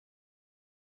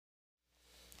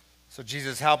So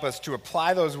Jesus, help us to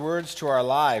apply those words to our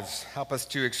lives. Help us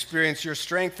to experience your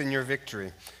strength and your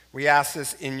victory. We ask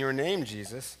this in your name,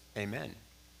 Jesus. Amen.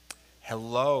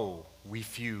 Hello, we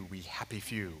happy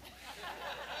few.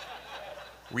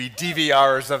 We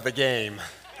DVRers of the game.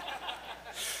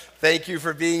 Thank you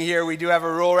for being here. We do have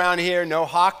a rule around here, no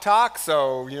hawk talk,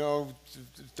 so,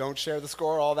 don't share the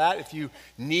score, all that. If you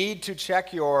need to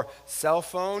check your cell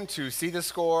phone to see the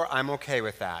score, I'm okay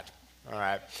with that. All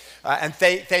right. And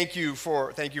thank you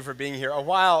for being here. A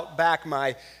while back,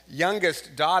 my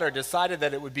youngest daughter decided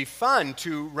that it would be fun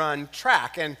to run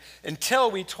track. And until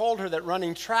we told her that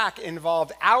running track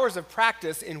involved hours of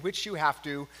practice in which you have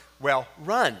to,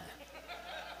 run.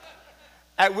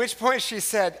 At which point she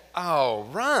said, "Oh,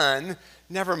 run?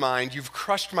 Never mind, you've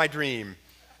crushed my dream."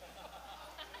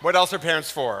 What else are parents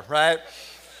for, right?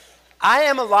 I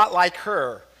am a lot like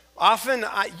her. Often,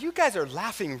 you guys are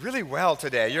laughing really well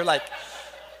today. You're like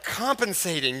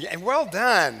compensating, and well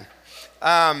done.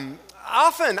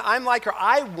 Often, I'm like her.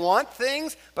 I want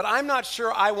things, but I'm not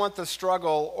sure I want the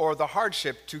struggle or the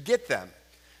hardship to get them.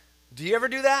 Do you ever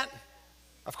do that?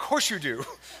 Of course you do.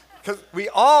 Because we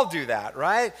all do that,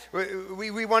 right?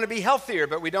 We want to be healthier,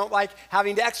 but we don't like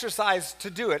having to exercise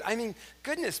to do it. I mean,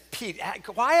 goodness, Pete,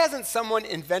 why hasn't someone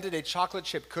invented a chocolate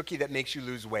chip cookie that makes you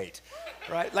lose weight,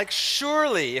 right? Like,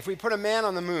 surely, if we put a man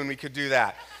on the moon, we could do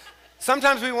that.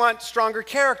 Sometimes we want stronger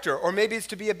character, or maybe it's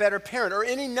to be a better parent, or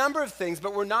any number of things,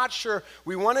 but we're not sure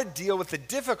we want to deal with the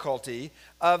difficulty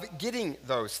of getting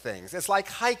those things. It's like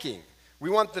hiking.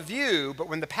 We want the view, but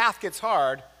when the path gets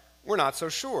hard, we're not so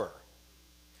sure.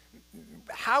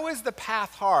 How is the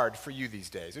path hard for you these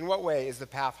days? In what way is the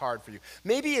path hard for you?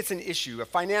 Maybe it's an issue, a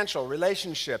financial,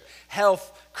 relationship,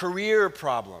 health, career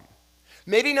problem.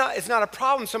 Maybe it's not a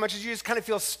problem so much as you just kind of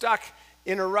feel stuck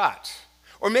in a rut.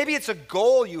 Or maybe it's a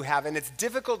goal you have and it's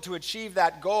difficult to achieve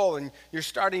that goal and you're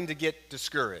starting to get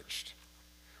discouraged.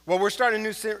 Well, we're starting a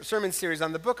new sermon series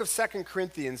on the book of 2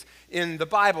 Corinthians in the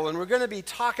Bible, and we're going to be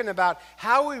talking about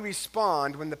how we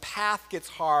respond when the path gets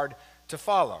hard to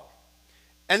follow.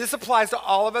 And this applies to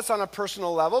all of us on a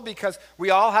personal level because we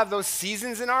all have those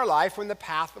seasons in our life when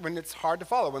it's hard to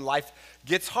follow, when life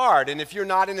gets hard. And if you're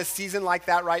not in a season like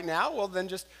that right now, well, then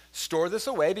just store this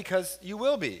away because you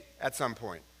will be at some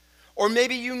point. Or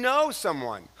maybe you know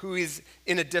someone who is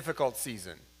in a difficult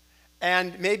season,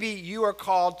 and maybe you are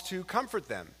called to comfort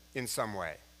them in some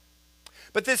way.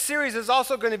 But this series is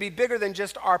also going to be bigger than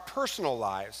just our personal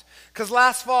lives. Because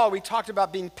last fall, we talked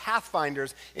about being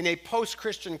pathfinders in a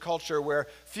post-Christian culture where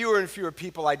fewer and fewer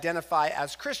people identify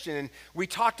as Christian. And we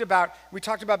talked about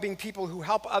being people who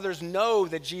help others know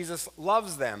that Jesus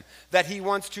loves them, that he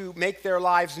wants to make their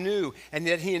lives new, and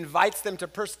that he invites them to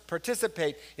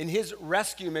participate in his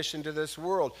rescue mission to this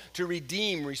world, to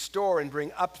redeem, restore, and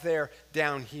bring up there,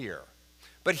 down here.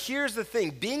 But here's the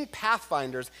thing, being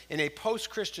pathfinders in a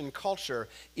post-Christian culture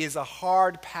is a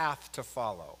hard path to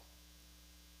follow.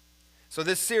 So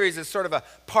this series is sort of a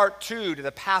part 2 to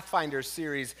the Pathfinders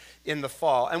series in the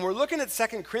fall. And we're looking at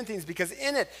 2 Corinthians because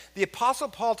in it, the Apostle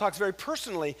Paul talks very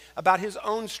personally about his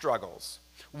own struggles.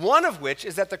 One of which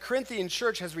is that the Corinthian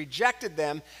church has rejected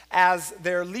them as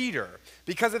their leader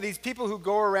because of these people who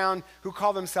go around who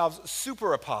call themselves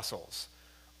super apostles.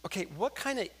 Okay, what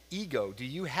kind of ego do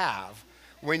you have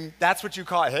when that's what you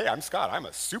call it? Hey, I'm Scott, I'm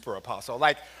a super apostle.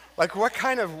 Like what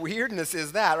kind of weirdness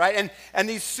is that, right? And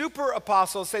these super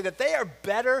apostles say that they are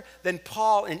better than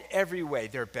Paul in every way.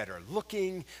 They're better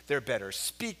looking, they're better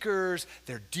speakers,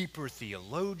 they're deeper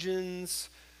theologians.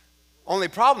 Only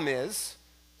problem is,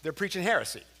 they're preaching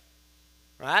heresy.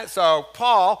 Right? So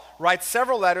Paul writes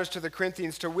several letters to the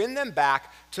Corinthians to win them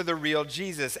back to the real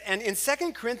Jesus. And in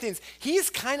 2 Corinthians, he's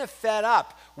kind of fed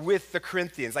up with the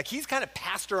Corinthians. Like he's kind of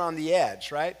pastor on the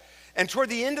edge, right? And toward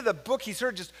the end of the book, he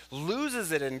sort of just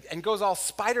loses it and goes all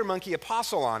spider monkey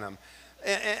apostle on them.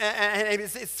 And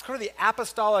it's sort of the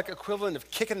apostolic equivalent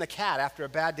of kicking the cat after a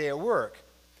bad day at work.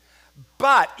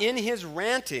 But in his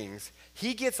rantings,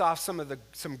 he gets off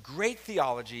some great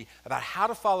theology about how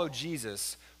to follow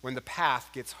Jesus when the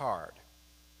path gets hard.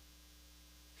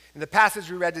 In the passage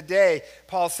we read today,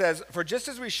 Paul says, "For just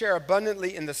as we share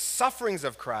abundantly in the sufferings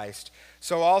of Christ,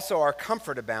 so also our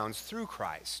comfort abounds through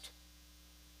Christ."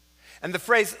 And the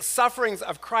phrase sufferings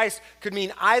of Christ could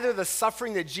mean either the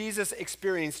suffering that Jesus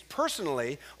experienced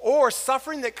personally or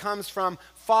suffering that comes from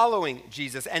following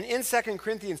Jesus. And in 2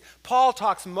 Corinthians, Paul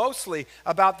talks mostly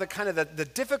about the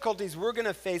difficulties we're going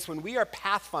to face when we are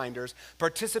pathfinders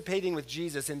participating with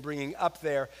Jesus in bringing up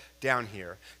there, down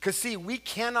here. Because see, we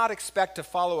cannot expect to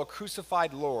follow a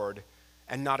crucified Lord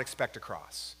and not expect a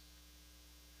cross.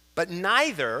 But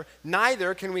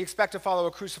neither can we expect to follow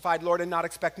a crucified Lord and not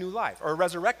expect new life, or a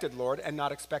resurrected Lord and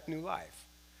not expect new life.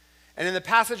 And in the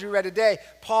passage we read today,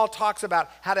 Paul talks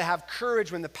about how to have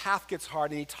courage when the path gets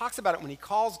hard, and he talks about it when he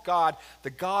calls God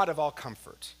the God of all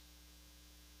comfort.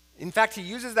 In fact, he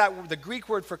uses the Greek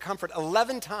word for comfort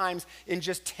 11 times in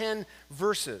just 10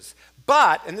 verses.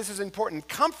 But, and this is important,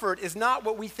 comfort is not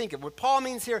what we think of. What Paul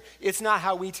means here, it's not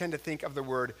how we tend to think of the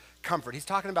word comfort. He's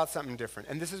talking about something different,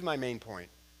 and this is my main point.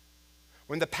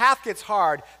 When the path gets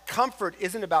hard, comfort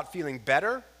isn't about feeling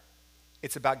better,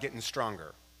 it's about getting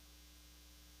stronger.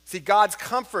 See, God's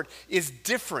comfort is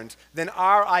different than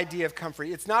our idea of comfort.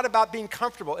 It's not about being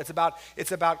comfortable, it's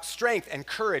about strength and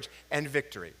courage and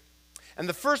victory. And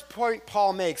the first point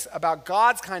Paul makes about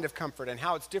God's kind of comfort and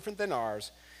how it's different than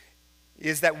ours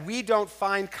is that we don't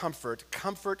find comfort,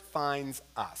 comfort finds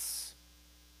us.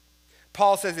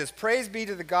 Paul says this, "Praise be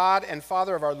to the God and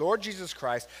Father of our Lord Jesus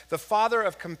Christ, the Father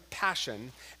of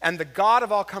compassion and the God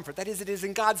of all comfort." That is, it is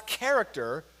in God's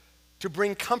character to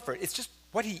bring comfort. It's just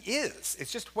what he is.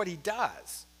 It's just what he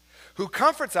does. Who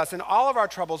comforts us in all of our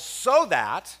troubles so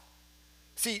that,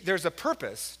 see, there's a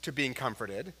purpose to being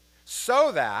comforted,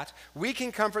 so that we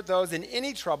can comfort those in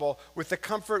any trouble with the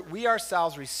comfort we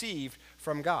ourselves received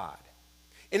from God.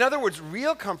 In other words,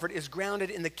 real comfort is grounded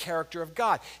in the character of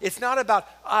God. It's not about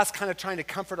us kind of trying to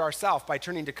comfort ourselves by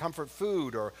turning to comfort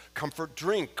food or comfort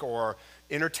drink or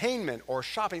entertainment or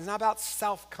shopping. It's not about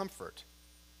self-comfort.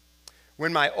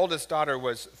 When my oldest daughter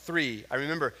was 3, I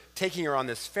remember taking her on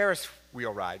this Ferris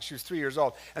wheel ride. She was 3 years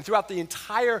old. And throughout the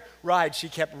entire ride, she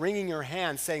kept wringing her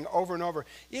hands, saying over and over,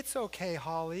 "It's okay,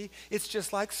 Holly. It's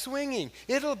just like swinging.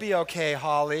 It'll be okay,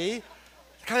 Holly."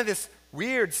 Kind of this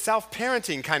weird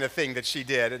self-parenting kind of thing that she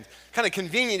did, and kind of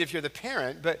convenient if you're the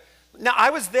parent. But now I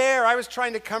was there. I was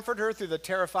trying to comfort her through the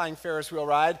terrifying Ferris wheel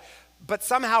ride, but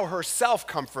somehow her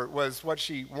self-comfort was what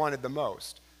she wanted the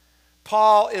most.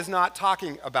 Paul is not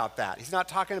talking about that. He's not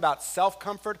talking about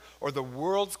self-comfort or the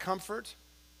world's comfort.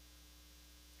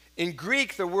 In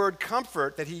Greek, the word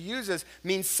comfort that he uses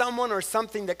means someone or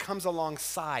something that comes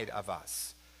alongside of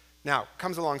us. Now,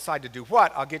 comes alongside to do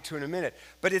what? I'll get to in a minute.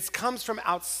 But it comes from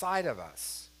outside of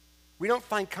us. We don't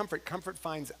find comfort. Comfort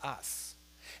finds us.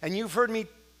 And you've heard me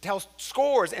tell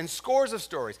scores and scores of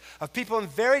stories of people in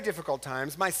very difficult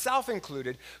times, myself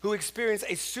included, who experience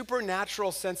a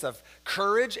supernatural sense of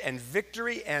courage and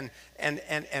victory and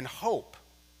hope.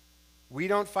 We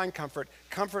don't find comfort.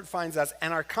 Comfort finds us,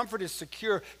 and our comfort is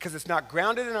secure because it's not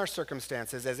grounded in our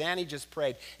circumstances, as Annie just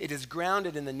prayed. It is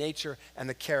grounded in the nature and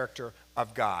the character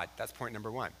of God. That's point number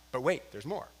 1. But wait, there's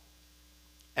more.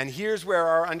 And here's where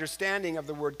our understanding of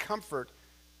the word comfort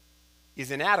is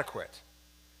inadequate.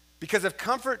 Because if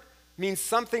comfort means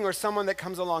something or someone that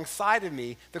comes alongside of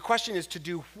me, the question is to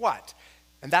do what?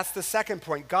 And that's the second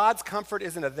point. God's comfort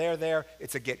isn't a there,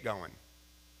 it's a get going.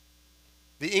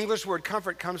 The English word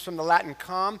comfort comes from the Latin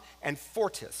com and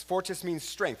fortis. Fortis means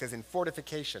strength, as in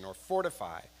fortification or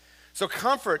fortify. So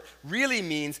comfort really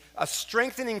means a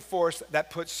strengthening force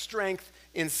that puts strength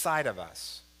inside of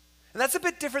us. And that's a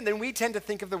bit different than we tend to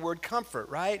think of the word comfort,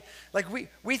 right? Like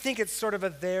we think it's sort of a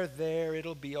there,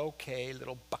 it'll be okay,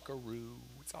 little buckaroo,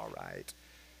 it's all right.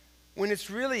 When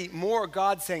it's really more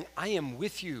God saying, I am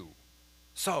with you,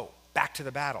 so back to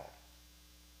the battle.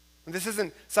 And this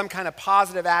isn't some kind of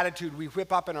positive attitude we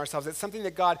whip up in ourselves. It's something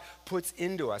that God puts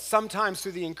into us, sometimes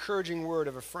through the encouraging word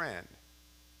of a friend,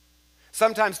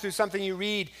 sometimes through something you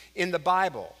read in the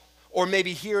Bible, or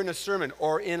maybe hear in a sermon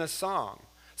or in a song.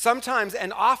 Sometimes,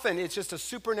 and often, it's just a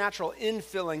supernatural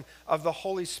infilling of the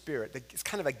Holy Spirit. It's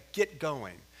kind of a get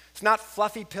going. It's not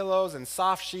fluffy pillows and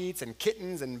soft sheets and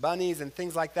kittens and bunnies and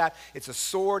things like that. It's a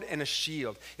sword and a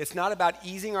shield. It's not about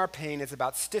easing our pain. It's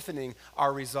about stiffening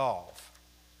our resolve.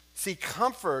 See,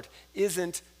 comfort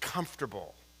isn't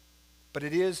comfortable, but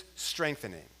it is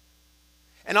strengthening.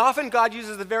 And often God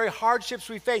uses the very hardships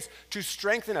we face to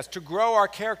strengthen us, to grow our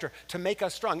character, to make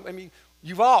us strong. I mean,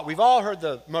 we've all heard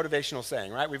the motivational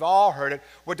saying, right? We've all heard it.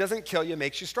 What doesn't kill you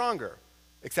makes you stronger,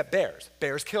 except bears.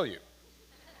 Bears kill you.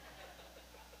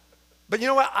 But you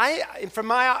know what? From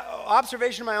my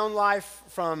observation of my own life,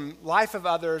 from life of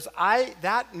others,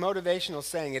 that motivational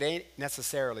saying, it ain't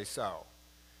necessarily so.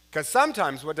 Because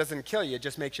sometimes what doesn't kill you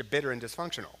just makes you bitter and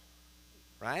dysfunctional,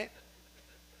 right?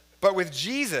 But with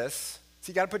Jesus,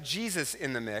 see, you got to put Jesus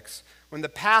in the mix. When the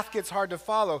path gets hard to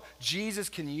follow, Jesus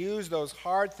can use those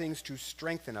hard things to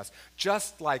strengthen us,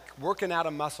 just like working out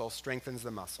a muscle strengthens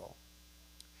the muscle.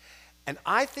 And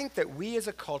I think that we as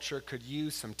a culture could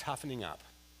use some toughening up.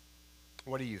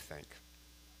 What do you think?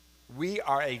 We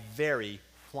are a very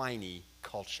whiny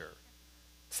culture,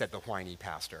 said the whiny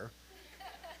pastor.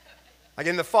 Like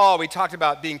in the fall, we talked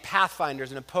about being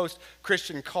pathfinders in a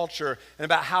post-Christian culture and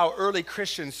about how early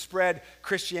Christians spread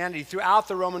Christianity throughout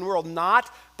the Roman world,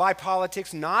 not by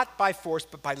politics, not by force,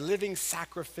 but by living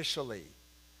sacrificially,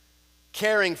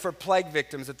 caring for plague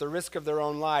victims at the risk of their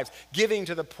own lives, giving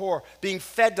to the poor, being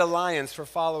fed to lions for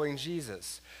following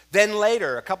Jesus. Then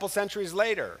later, a couple centuries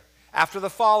later, after the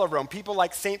fall of Rome, people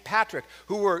like St. Patrick,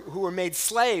 who were made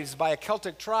slaves by a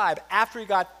Celtic tribe, after he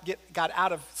got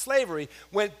out of slavery,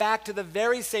 went back to the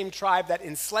very same tribe that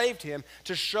enslaved him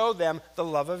to show them the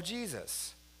love of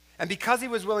Jesus. And because he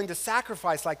was willing to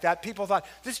sacrifice like that, people thought,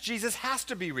 this Jesus has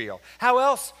to be real. How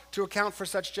else to account for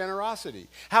such generosity?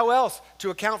 How else to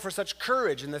account for such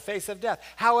courage in the face of death?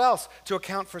 How else to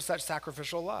account for such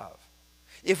sacrificial love?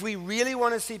 If we really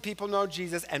want to see people know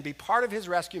Jesus and be part of his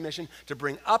rescue mission to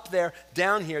bring up there,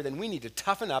 down here, then we need to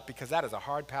toughen up because that is a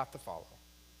hard path to follow.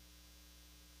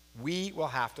 We will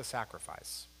have to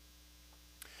sacrifice.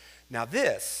 Now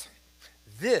this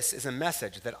is a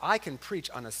message that I can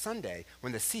preach on a Sunday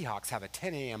when the Seahawks have a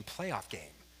 10 a.m. playoff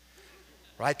game,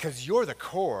 right? Because you're the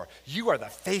core. You are the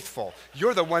faithful.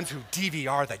 You're the ones who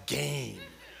DVR the game.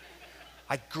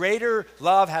 Like greater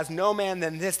love has no man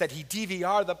than this, that he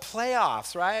DVR the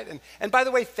playoffs, right? And by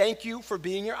the way, thank you for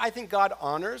being here. I think God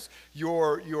honors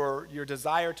your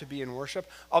desire to be in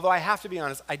worship. Although I have to be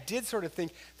honest, I did sort of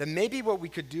think that maybe what we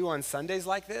could do on Sundays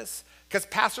like this, because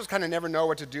pastors kind of never know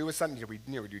what to do with something. We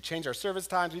do change our service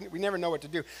times. We never know what to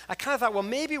do. I kind of thought, well,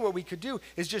 maybe what we could do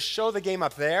is just show the game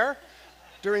up there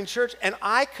during church, and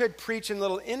I could preach in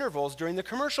little intervals during the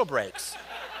commercial breaks.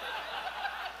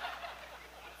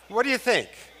 What do you think?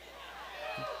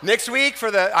 Next week for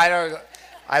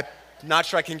I'm not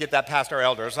sure I can get that past our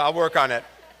elders. I'll work on it.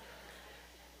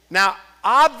 Now,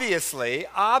 obviously,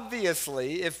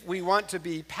 if we want to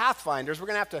be pathfinders, we're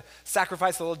going to have to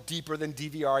sacrifice a little deeper than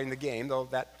DVRing the game, though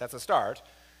that's a start.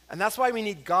 And that's why we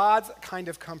need God's kind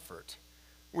of comfort,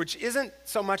 which isn't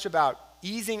so much about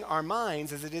easing our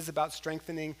minds as it is about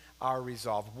strengthening our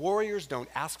resolve. Warriors don't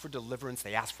ask for deliverance,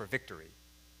 they ask for victory.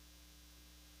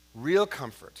 Real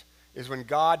comfort is when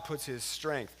God puts his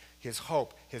strength, his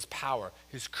hope, his power,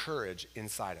 his courage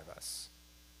inside of us.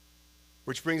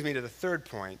 Which brings me to the third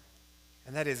point,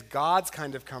 and that is God's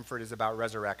kind of comfort is about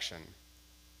resurrection.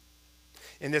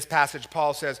 In this passage,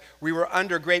 Paul says, we were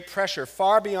under great pressure,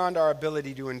 far beyond our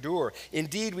ability to endure.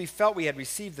 Indeed, we felt we had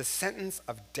received the sentence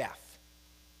of death.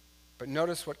 But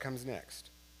notice what comes next.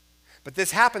 But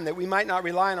this happened that we might not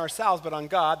rely on ourselves, but on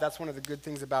God. That's one of the good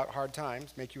things about hard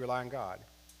times, make you rely on God,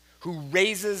 who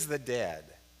raises the dead.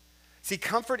 See,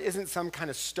 comfort isn't some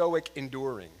kind of stoic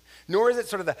enduring, nor is it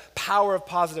sort of the power of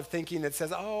positive thinking that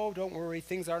says, oh, don't worry,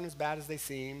 things aren't as bad as they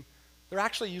seem. They're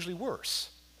actually usually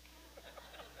worse.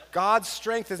 God's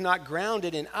strength is not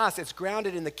grounded in us. It's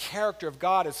grounded in the character of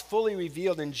God as fully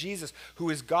revealed in Jesus, who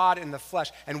is God in the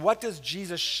flesh. And what does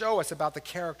Jesus show us about the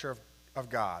character of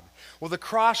God? Well, the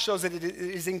cross shows that it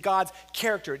is in God's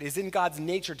character. It is in God's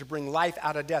nature to bring life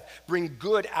out of death, bring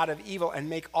good out of evil, and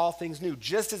make all things new,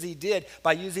 just as he did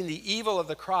by using the evil of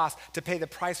the cross to pay the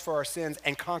price for our sins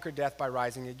and conquer death by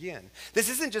rising again. This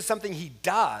isn't just something he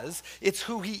does. It's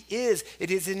who he is.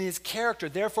 It is in his character.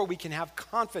 Therefore, we can have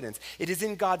confidence. It is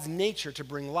in God's nature to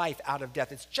bring life out of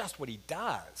death. It's just what he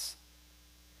does.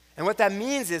 And what that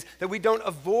means is that we don't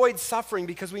avoid suffering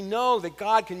because we know that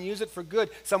God can use it for good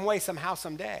some way, somehow,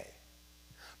 someday.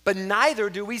 But neither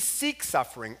do we seek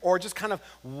suffering or just kind of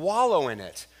wallow in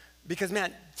it. Because,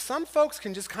 man, some folks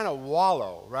can just kind of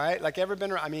wallow, right? Like, ever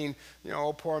been,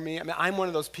 oh, poor me. I mean, I'm one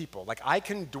of those people. Like, I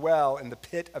can dwell in the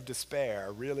pit of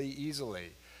despair really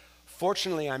easily.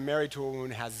 Fortunately, I'm married to a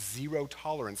woman who has zero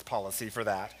tolerance policy for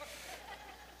that.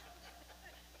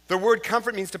 The word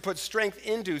comfort means to put strength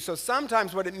into. So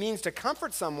sometimes what it means to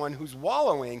comfort someone who's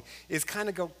wallowing is kind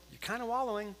of go, you're kind of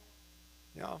wallowing.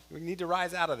 We need to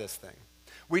rise out of this thing.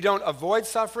 We don't avoid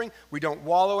suffering. We don't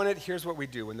wallow in it. Here's what we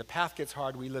do. When the path gets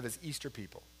hard, we live as Easter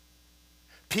people.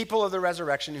 People of the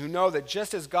resurrection who know that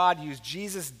just as God used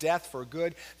Jesus' death for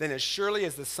good, then as surely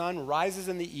as the sun rises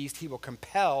in the east, he will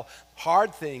compel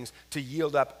hard things to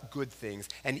yield up good things.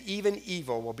 And even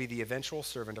evil will be the eventual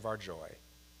servant of our joy.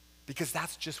 Because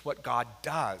that's just what God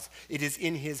does. It is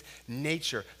in his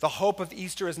nature. The hope of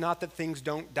Easter is not that things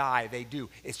don't die. They do.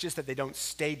 It's just that they don't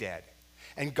stay dead.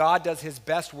 And God does his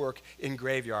best work in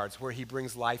graveyards where he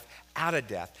brings life out of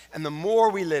death. And the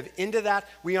more we live into that,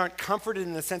 we aren't comforted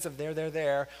in the sense of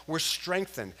there. We're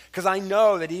strengthened. Because I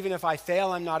know that even if I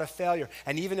fail, I'm not a failure.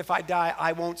 And even if I die,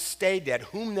 I won't stay dead.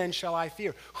 Whom then shall I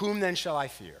fear? Whom then shall I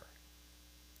fear?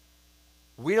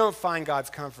 We don't find God's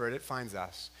comfort, it finds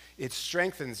us. It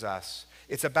strengthens us.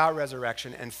 It's about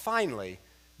resurrection. And finally,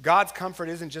 God's comfort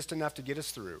isn't just enough to get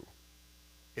us through.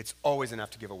 It's always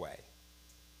enough to give away.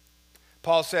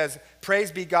 Paul says,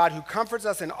 praise be God who comforts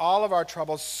us in all of our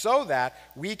troubles so that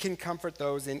we can comfort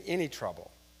those in any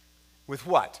trouble. With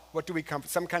what? What do we comfort?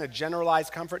 Some kind of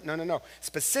generalized comfort? No.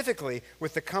 Specifically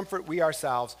with the comfort we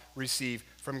ourselves receive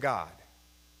from God.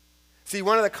 See,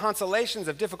 one of the consolations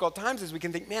of difficult times is we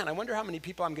can think, man, I wonder how many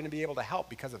people I'm going to be able to help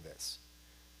because of this.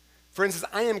 For instance,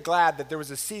 I am glad that there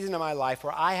was a season of my life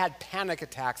where I had panic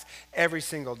attacks every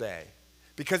single day,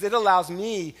 because it allows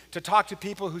me to talk to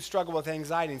people who struggle with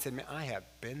anxiety and say, man, I have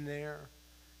been there,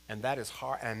 and that is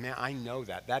hard, and man, I know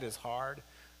that is hard,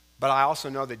 but I also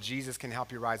know that Jesus can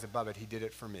help you rise above it. He did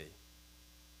it for me.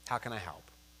 How can I help?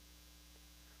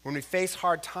 When we face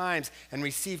hard times and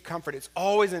receive comfort, it's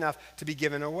always enough to be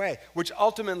given away, which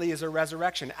ultimately is a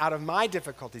resurrection. Out of my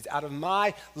difficulties, out of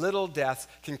my little deaths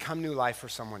can come new life for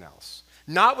someone else.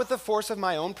 Not with the force of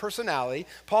my own personality.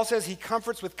 Paul says he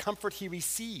comforts with comfort he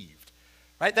received.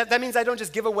 Right? That means I don't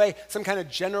just give away some kind of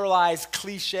generalized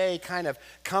cliche kind of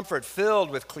comfort filled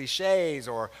with cliches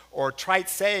or trite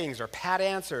sayings or pat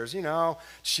answers.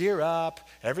 Cheer up,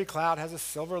 every cloud has a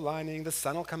silver lining, the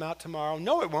sun will come out tomorrow.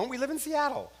 No, it won't. We live in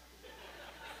Seattle.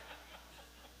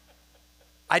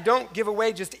 I don't give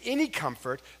away just any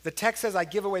comfort. The text says I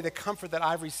give away the comfort that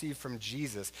I've received from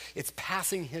Jesus. It's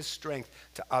passing his strength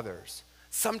to others.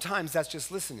 Sometimes that's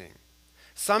just listening.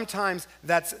 Sometimes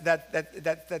that's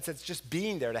just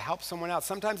being there to help someone out.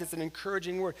 Sometimes it's an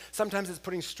encouraging word. Sometimes it's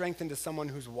putting strength into someone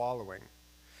who's wallowing.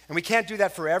 And we can't do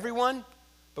that for everyone,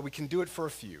 but we can do it for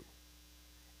a few.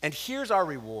 And here's our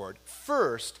reward.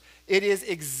 First, it is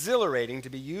exhilarating to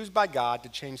be used by God to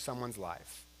change someone's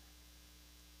life.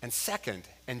 And second,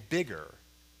 and bigger,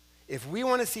 if we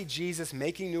want to see Jesus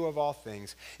making new of all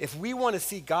things, if we want to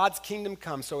see God's kingdom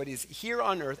come so it is here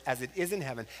on earth as it is in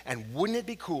heaven, and wouldn't it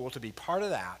be cool to be part of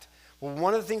that? Well,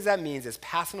 one of the things that means is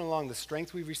passing along the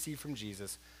strength we've received from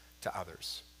Jesus to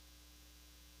others.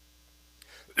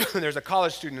 There's a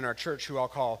college student in our church who I'll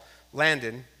call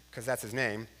Landon, because that's his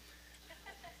name.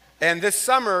 And this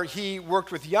summer, he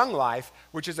worked with Young Life,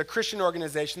 which is a Christian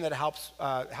organization that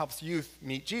helps youth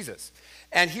meet Jesus.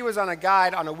 And he was on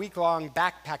a week-long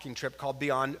backpacking trip called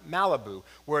Beyond Malibu,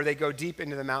 where they go deep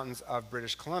into the mountains of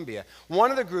British Columbia.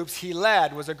 One of the groups he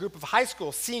led was a group of high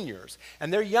school seniors,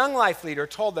 and their Young Life leader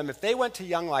told them if they went to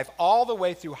Young Life all the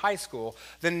way through high school,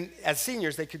 then as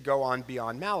seniors, they could go on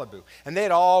Beyond Malibu. And they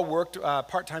had all worked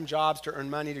part-time jobs to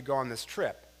earn money to go on this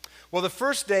trip. Well, the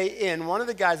first day in, one of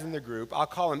the guys in the group, I'll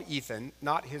call him Ethan,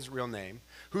 not his real name,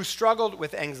 who struggled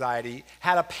with anxiety,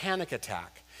 had a panic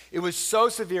attack. It was so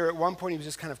severe, at one point he was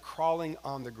just kind of crawling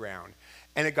on the ground.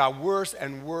 And it got worse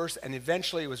and worse, and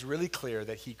eventually it was really clear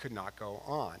that he could not go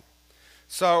on.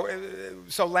 So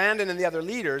Landon and the other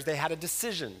leaders, they had a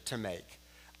decision to make.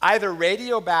 Either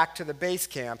radio back to the base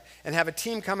camp and have a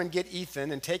team come and get Ethan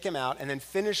and take him out and then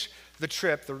finish the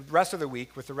trip the rest of the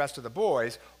week with the rest of the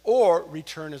boys, or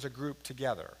return as a group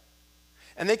together.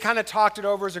 And they kind of talked it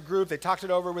over as a group. They talked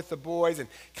it over with the boys and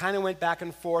kind of went back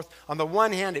and forth. On the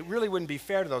one hand, it really wouldn't be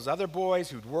fair to those other boys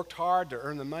who'd worked hard to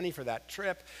earn the money for that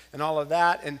trip and all of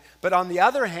that. But on the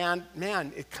other hand,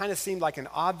 man, it kind of seemed like an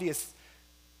obvious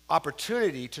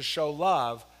opportunity to show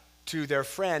love to their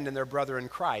friend and their brother in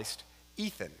Christ,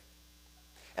 Ethan.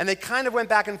 And they kind of went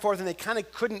back and forth, and they kind of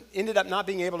ended up not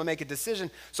being able to make a decision.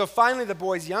 So finally, the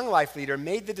boys' Young Life leader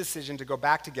made the decision to go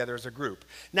back together as a group.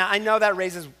 Now, I know that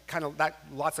raises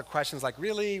lots of questions like,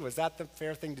 really, was that the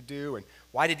fair thing to do? And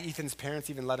why did Ethan's parents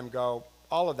even let him go?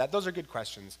 All of that. Those are good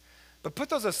questions. But put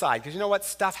those aside, because you know what?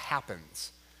 Stuff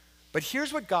happens. But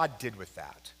here's what God did with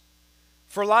that.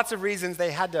 For lots of reasons,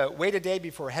 they had to wait a day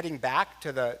before heading back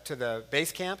to the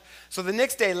base camp. So the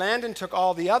next day, Landon took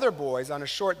all the other boys on a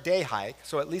short day hike,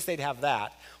 so at least they'd have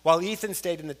that, while Ethan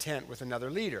stayed in the tent with another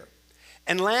leader.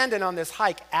 And Landon, on this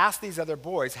hike, asked these other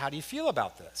boys, how do you feel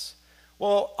about this?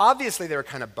 Well, obviously they were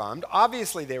kind of bummed.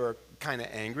 Obviously they were kind of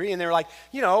angry. And they were like,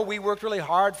 we worked really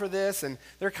hard for this. And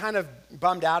they're kind of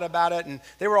bummed out about it. And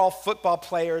they were all football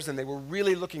players, and they were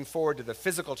really looking forward to the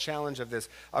physical challenge of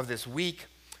this week.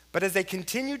 But as they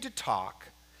continued to talk,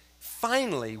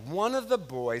 finally, one of the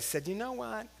boys said, you know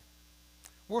what?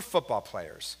 We're football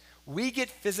players. We get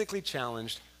physically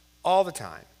challenged all the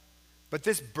time. But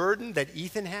this burden that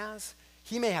Ethan has,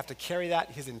 he may have to carry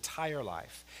that his entire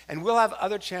life. And we'll have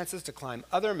other chances to climb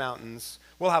other mountains.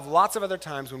 We'll have lots of other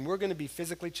times when we're going to be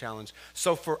physically challenged.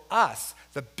 So for us,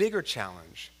 the bigger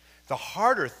challenge, the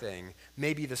harder thing,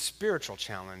 may be the spiritual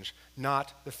challenge,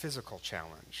 not the physical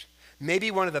challenge.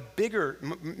 Maybe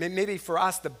for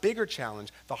us, the bigger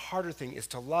challenge, the harder thing is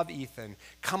to love Ethan,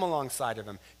 come alongside of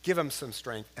him, give him some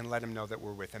strength, and let him know that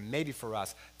we're with him. Maybe for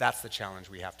us, that's the challenge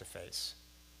we have to face.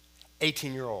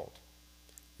 18-year-old,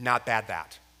 Not bad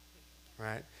that,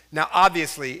 right? Now,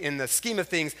 obviously, in the scheme of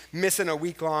things, missing a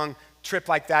week-long trip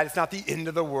like that, it's not the end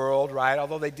of the world, right?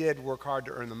 Although they did work hard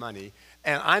to earn the money.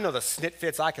 And I know the snit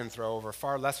fits I can throw over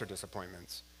far lesser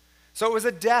disappointments. So it was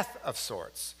a death of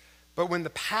sorts. But when the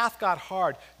path got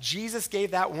hard, Jesus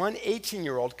gave that one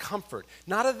 18-year-old comfort,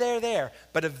 not a there,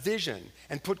 but a vision,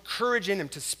 and put courage in him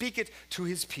to speak it to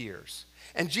his peers.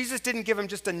 And Jesus didn't give him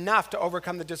just enough to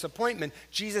overcome the disappointment.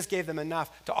 Jesus gave them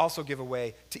enough to also give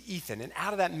away to Ethan. And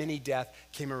out of that mini death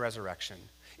came a resurrection.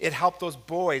 It helped those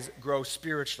boys grow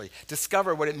spiritually,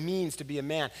 discover what it means to be a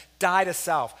man, die to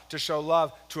self to show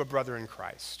love to a brother in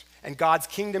Christ. And God's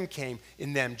kingdom came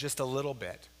in them just a little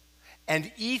bit.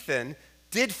 And Ethan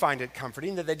did find it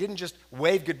comforting that they didn't just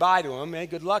wave goodbye to him, hey,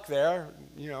 good luck there,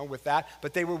 with that,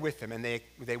 but they were with him and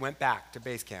they went back to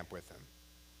base camp with him.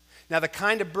 Now, the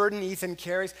kind of burden Ethan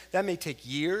carries, that may take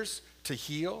years to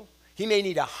heal. He may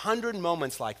need 100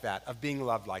 moments like that of being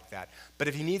loved like that. But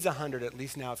if he needs 100, at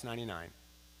least now it's 99.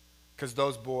 Because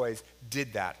those boys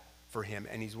did that for him,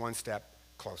 and he's one step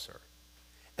closer.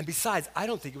 And besides, I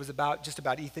don't think it was just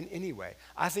about Ethan anyway.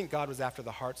 I think God was after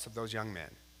the hearts of those young men,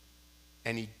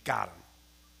 and he got them.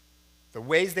 The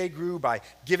ways they grew by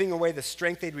giving away the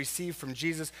strength they'd received from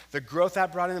Jesus, the growth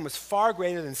that brought in them was far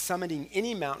greater than summiting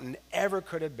any mountain ever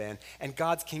could have been, and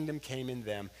God's kingdom came in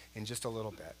them in just a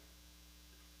little bit.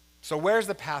 So where's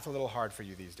the path a little hard for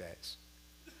you these days?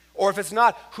 Or if it's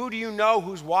not, who do you know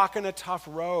who's walking a tough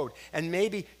road, and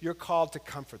maybe you're called to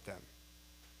comfort them?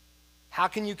 How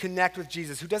can you connect with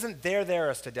Jesus, who doesn't there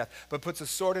us to death, but puts a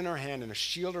sword in our hand and a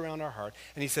shield around our heart,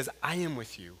 and he says, I am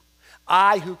with you.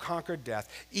 I who conquered death,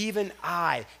 even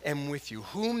I am with you.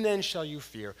 Whom then shall you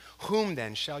fear? Whom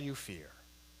then shall you fear?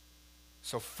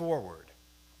 So forward,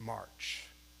 march.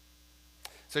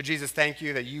 So Jesus, thank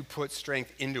you that you put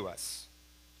strength into us.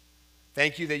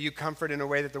 Thank you that you comfort in a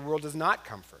way that the world does not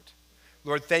comfort.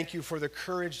 Lord, thank you for the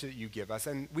courage that you give us.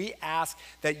 And we ask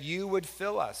that you would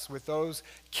fill us with those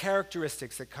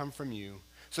characteristics that come from you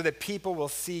so that people will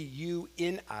see you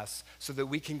in us so that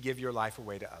we can give your life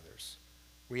away to others.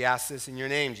 We ask this in your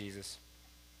name, Jesus.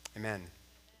 Amen.